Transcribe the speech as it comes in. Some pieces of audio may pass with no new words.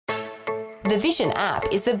The Vision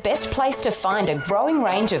app is the best place to find a growing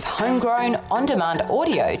range of homegrown, on-demand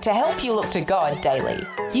audio to help you look to God daily.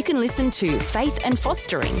 You can listen to Faith and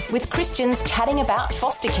Fostering with Christians chatting about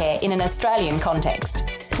foster care in an Australian context.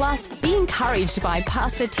 Plus, be encouraged by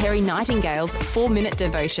Pastor Terry Nightingale's 4-minute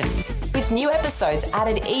devotions, with new episodes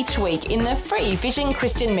added each week in the free Vision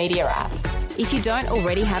Christian Media app. If you don't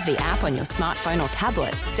already have the app on your smartphone or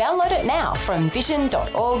tablet, download it now from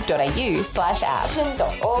vision.org.au/app.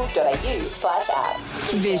 Vision.org.au/app.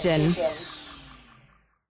 Vision.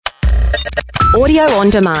 Audio on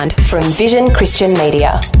demand from Vision Christian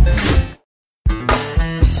Media.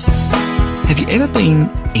 Have you ever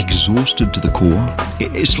been exhausted to the core?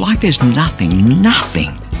 It's like there's nothing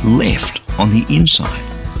left on the inside.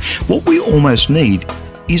 What we almost need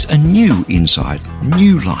is a new inside,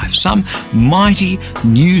 new life, some mighty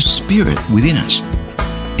new spirit within us.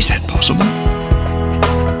 Is that possible?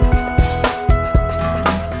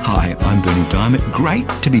 Hi, I'm Bernie Diamond. Great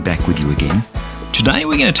to be back with you again. Today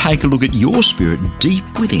we're going to take a look at your spirit deep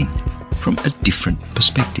within from a different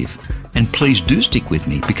perspective. And please do stick with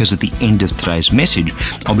me, because at the end of today's message,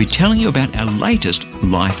 I'll be telling you about our latest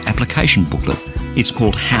life application booklet. It's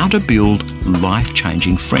called How to Build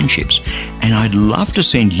Life-Changing Friendships. And I'd love to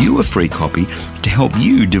send you a free copy to help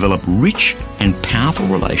you develop rich and powerful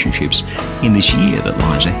relationships in this year that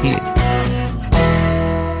lies ahead.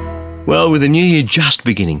 Well, with the new year just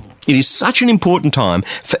beginning, it is such an important time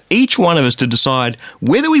for each one of us to decide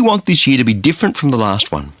whether we want this year to be different from the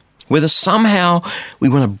last one. Whether somehow we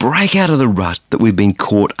want to break out of the rut that we've been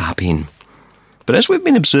caught up in. But as we've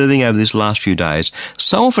been observing over this last few days,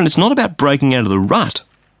 so often it's not about breaking out of the rut,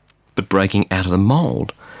 but breaking out of the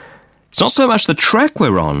mould. It's not so much the track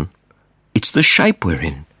we're on, it's the shape we're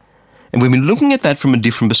in. And we've been looking at that from a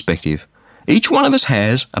different perspective. Each one of us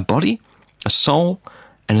has a body, a soul,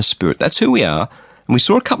 and a spirit. That's who we are. And we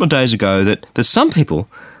saw a couple of days ago that some people,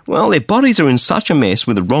 well, their bodies are in such a mess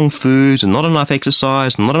with the wrong foods and not enough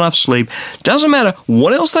exercise and not enough sleep. Doesn't matter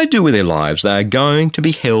what else they do with their lives, they are going to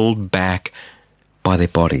be held back by their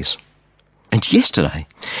bodies. And yesterday,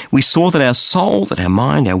 we saw that our soul, that our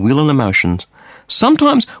mind, our will and emotions,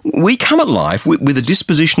 sometimes we come at life with a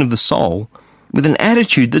disposition of the soul, with an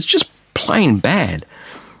attitude that's just plain bad.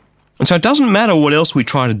 And so it doesn't matter what else we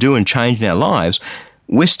try to do and change in our lives,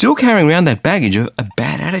 we're still carrying around that baggage of a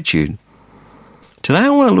bad attitude. Today I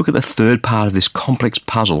want to look at the third part of this complex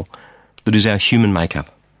puzzle that is our human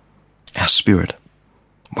makeup, our spirit.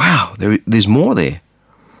 Wow, there's more there.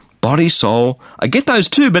 Body, soul, I get those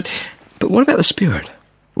too, but what about the spirit?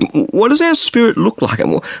 What does our spirit look like?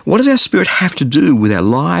 And what does our spirit have to do with our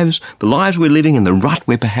lives, the lives we're living and the rut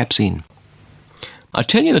we're perhaps in? I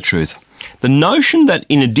tell you the truth, the notion that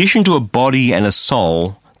in addition to a body and a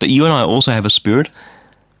soul, that you and I also have a spirit,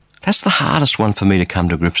 that's the hardest one for me to come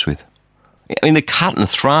to grips with. I mean, the cut and the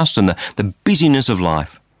thrust and the busyness of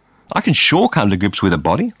life. I can sure come to grips with a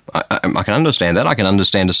body. I can understand that. I can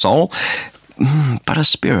understand a soul. But a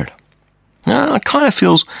spirit. It kind of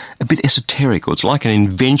feels a bit esoteric, or it's like an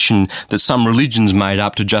invention that some religion's made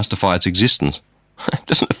up to justify its existence.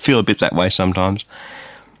 Doesn't it feel a bit that way sometimes?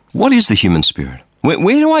 What is the human spirit? Where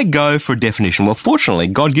do I go for a definition? Well, fortunately,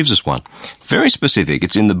 God gives us one. Very specific.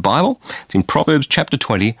 It's in the Bible. It's in Proverbs chapter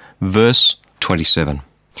 20, verse 27.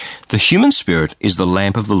 The human spirit is the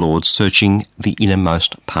lamp of the Lord, searching the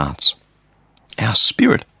innermost parts. Our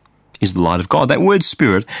spirit is the light of God. That word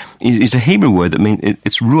spirit is a Hebrew word that means,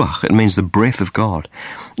 it's ruach. It means the breath of God.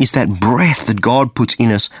 It's that breath that God puts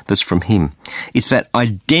in us that's from Him. It's that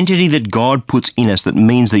identity that God puts in us that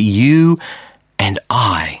means that you and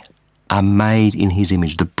I are made in His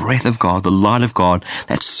image. The breath of God, the light of God,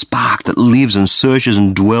 that spark that lives and searches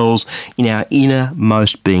and dwells in our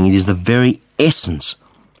innermost being. It is the very essence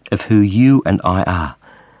of who you and I are,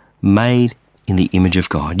 made in the image of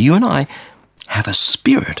God. You and I have a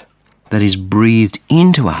spirit that is breathed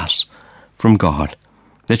into us from God,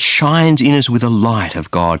 that shines in us with the light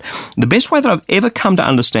of God. The best way that I've ever come to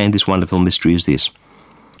understand this wonderful mystery is this.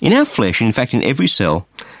 In our flesh, in fact in every cell,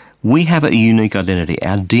 we have a unique identity,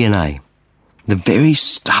 our DNA, the very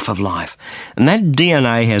stuff of life. And that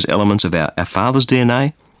DNA has elements of our father's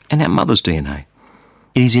DNA and our mother's DNA.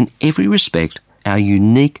 It is in every respect our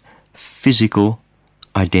unique physical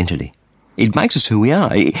identity. It makes us who we are.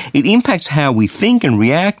 It impacts how we think and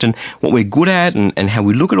react and what we're good at and how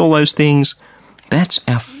we look at all those things. That's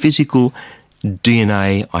our physical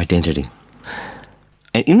DNA identity.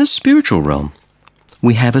 And in the spiritual realm,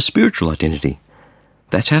 we have a spiritual identity.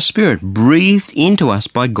 That's our spirit, breathed into us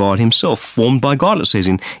by God Himself, formed by God, it says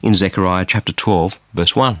in Zechariah chapter 12,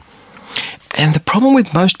 verse 1. And the problem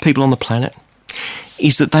with most people on the planet,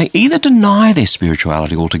 is that they either deny their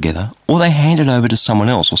spirituality altogether or they hand it over to someone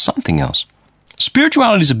else or something else.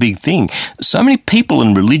 Spirituality is a big thing. So many people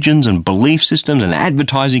and religions and belief systems and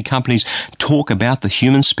advertising companies talk about the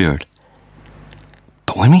human spirit.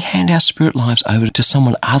 But when we hand our spirit lives over to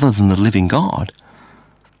someone other than the living God,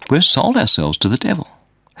 we've sold ourselves to the devil.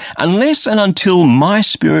 Unless and until my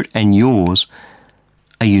spirit and yours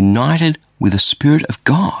are united with the Spirit of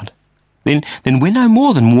God, then we're no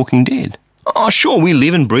more than walking dead. Oh, sure, we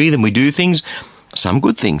live and breathe and we do things, some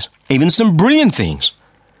good things, even some brilliant things.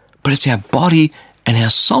 But it's our body and our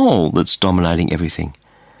soul that's dominating everything.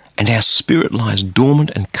 And our spirit lies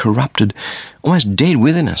dormant and corrupted, almost dead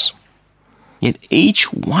within us. Yet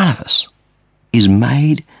each one of us is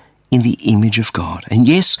made in the image of God. And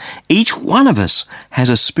yes, each one of us has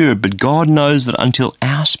a spirit, but God knows that until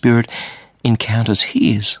our spirit encounters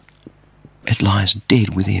His, it lies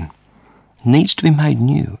dead within. It needs to be made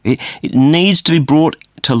new. It needs to be brought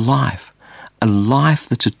to life, a life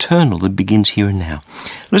that's eternal that begins here and now.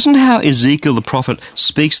 Listen to how Ezekiel the prophet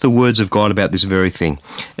speaks the words of God about this very thing.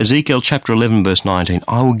 Ezekiel chapter 11 verse 19,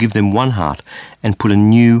 I will give them one heart and put a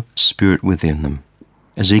new spirit within them.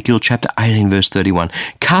 Ezekiel chapter 18 verse 31,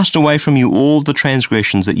 cast away from you all the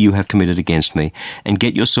transgressions that you have committed against me, and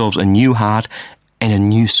get yourselves a new heart and a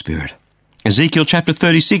new spirit. Ezekiel chapter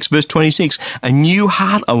 36 verse 26, a new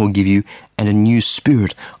heart I will give you, and a new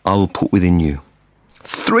spirit I will put within you.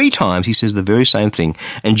 3 times he says the very same thing,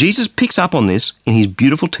 and Jesus picks up on this in his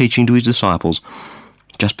beautiful teaching to his disciples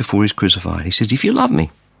just before he's crucified. He says, if you love me,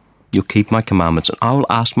 you'll keep my commandments, and I will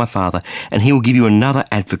ask my Father, and he will give you another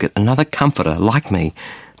advocate, another comforter like me,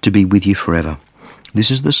 to be with you forever. This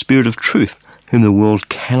is the Spirit of truth, whom the world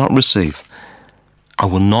cannot receive. I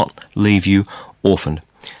will not leave you orphaned.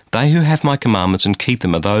 They who have my commandments and keep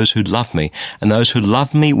them are those who love me, and those who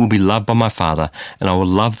love me will be loved by my Father, and I will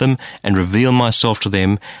love them and reveal myself to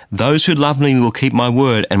them. Those who love me will keep my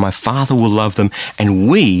word, and my Father will love them, and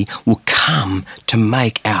we will come to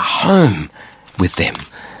make our home with them.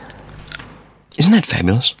 Isn't that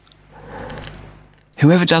fabulous?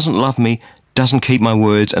 Whoever doesn't love me doesn't keep my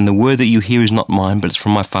words, and the word that you hear is not mine, but it's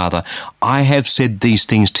from my Father. I have said these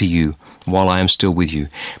things to you while I am still with you.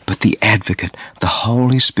 But the Advocate, the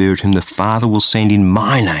Holy Spirit, whom the Father will send in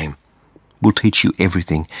my name, will teach you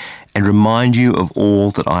everything and remind you of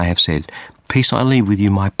all that I have said. Peace I leave with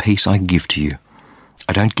you, my peace I give to you.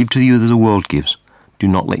 I don't give to you as the world gives. Do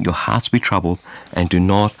not let your hearts be troubled, and do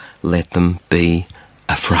not let them be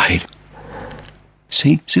afraid.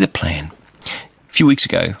 See the plan. A few weeks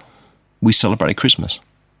ago, we celebrated Christmas.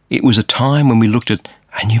 It was a time when we looked at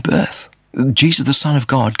a new birth. Jesus, the Son of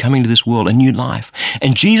God, coming to this world, a new life.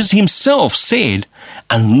 And Jesus himself said,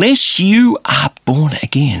 unless you are born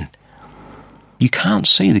again, you can't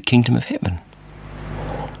see the kingdom of heaven.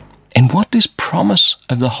 And what this promise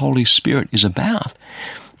of the Holy Spirit is about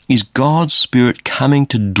is God's Spirit coming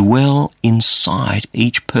to dwell inside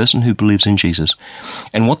each person who believes in Jesus.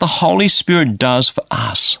 And what the Holy Spirit does for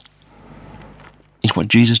us is what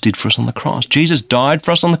Jesus did for us on the cross. Jesus died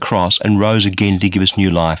for us on the cross and rose again to give us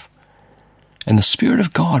new life. And the Spirit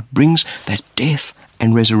of God brings that death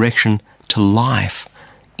and resurrection to life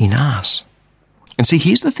in us. And see,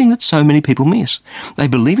 here's the thing that so many people miss. They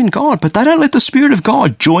believe in God, but they don't let the Spirit of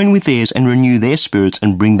God join with theirs and renew their spirits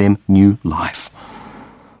and bring them new life.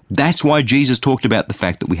 That's why Jesus talked about the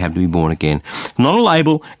fact that we have to be born again. Not a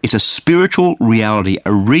label, it's a spiritual reality,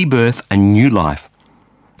 a rebirth, a new life.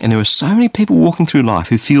 And there are so many people walking through life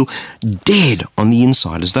who feel dead on the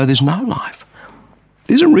inside, as though there's no life.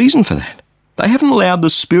 There's a reason for that. They haven't allowed the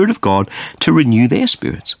Spirit of God to renew their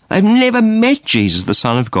spirits. They've never met Jesus, the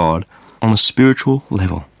Son of God, on a spiritual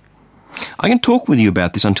level. I can talk with you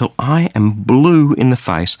about this until I am blue in the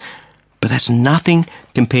face, but that's nothing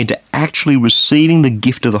compared to actually receiving the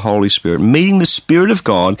gift of the Holy Spirit, meeting the Spirit of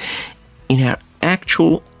God in our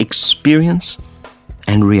actual experience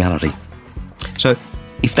and reality. So,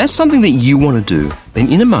 if that's something that you want to do,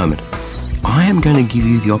 then in a moment, I am going to give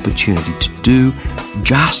you the opportunity to do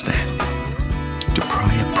just that, to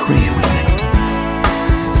pray a prayer with me.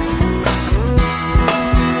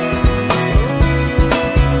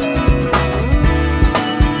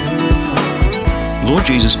 Lord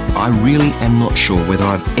Jesus, I really am not sure whether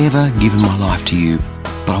I've ever given my life to you,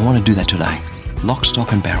 but I want to do that today. Lock,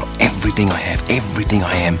 stock and barrel, everything I have, everything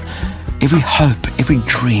I am, every hope, every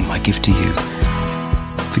dream I give to you.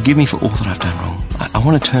 Forgive me for all that I've done wrong. I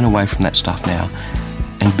want to turn away from that stuff now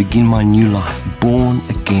and begin my new life, born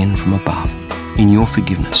again from above, in your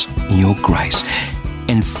forgiveness, in your grace,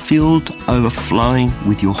 and filled to overflowing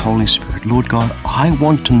with your Holy Spirit. Lord God, I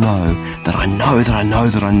want to know that I know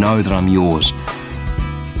that I'm yours.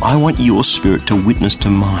 I want your Spirit to witness to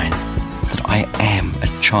mine that I am a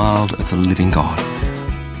child of the living God.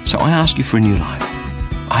 So I ask you for a new life.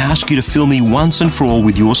 I ask you to fill me once and for all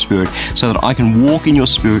with your Spirit so that I can walk in your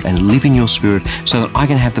Spirit and live in your Spirit, so that I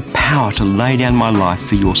can have the power to lay down my life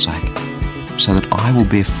for your sake, so that I will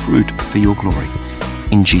bear fruit for your glory.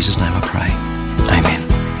 In Jesus' name I pray. Amen.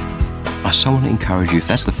 I so want to encourage you, if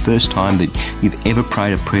that's the first time that you've ever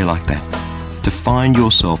prayed a prayer like that, to find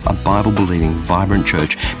yourself a Bible-believing, vibrant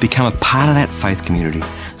church. Become a part of that faith community.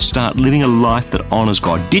 Start living a life that honours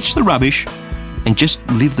God. Ditch the rubbish and just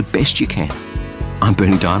live the best you can. I'm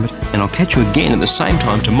Bernie Diamond, and I'll catch you again at the same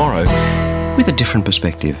time tomorrow with a different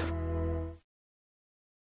perspective.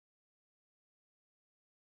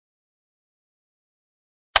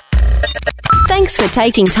 Thanks for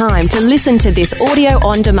taking time to listen to this audio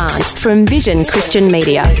on demand from Vision Christian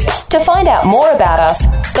Media. To find out more about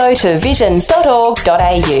us, go to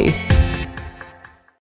vision.org.au.